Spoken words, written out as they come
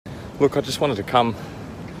Look, I just wanted to come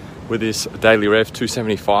with this Daily Rev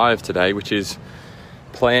 275 today, which is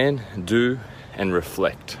plan, do, and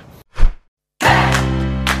reflect.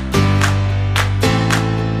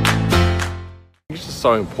 It's just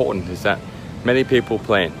so important is that many people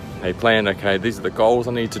plan. They plan, okay, these are the goals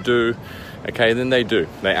I need to do. Okay, then they do.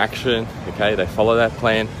 They action, okay, they follow that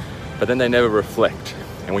plan, but then they never reflect.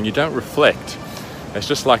 And when you don't reflect, it's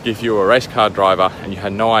just like if you were a race car driver and you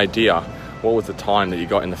had no idea what was the time that you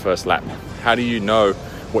got in the first lap. How do you know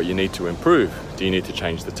what you need to improve? Do you need to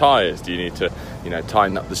change the tires? Do you need to,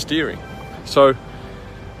 tighten up the steering? So,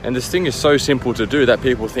 and this thing is so simple to do that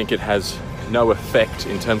people think it has no effect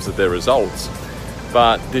in terms of their results.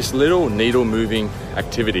 But this little needle moving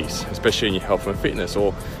activities, especially in your health and fitness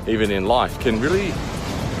or even in life, can really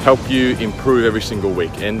help you improve every single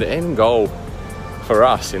week. And the end goal for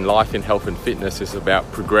us in life, in health and fitness, is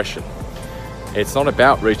about progression. It's not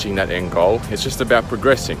about reaching that end goal, it's just about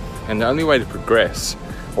progressing. And the only way to progress,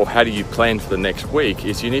 or how do you plan for the next week,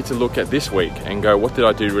 is you need to look at this week and go, what did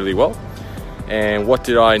I do really well? And what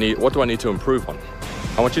do I need to improve on?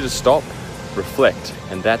 I want you to stop, reflect,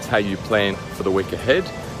 and that's how you plan for the week ahead,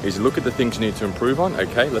 is look at the things you need to improve on.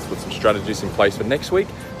 Okay, let's put some strategies in place for next week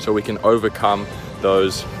so we can overcome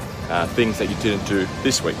those things that you didn't do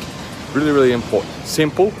this week. Really, really important.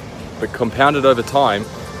 Simple, but compounded over time.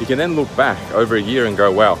 You can then look back over a year and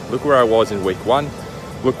go, wow, look where I was in week 1,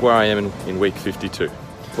 look where I am in week 52.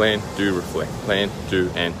 Plan, do, reflect. Plan, do,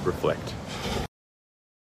 and reflect.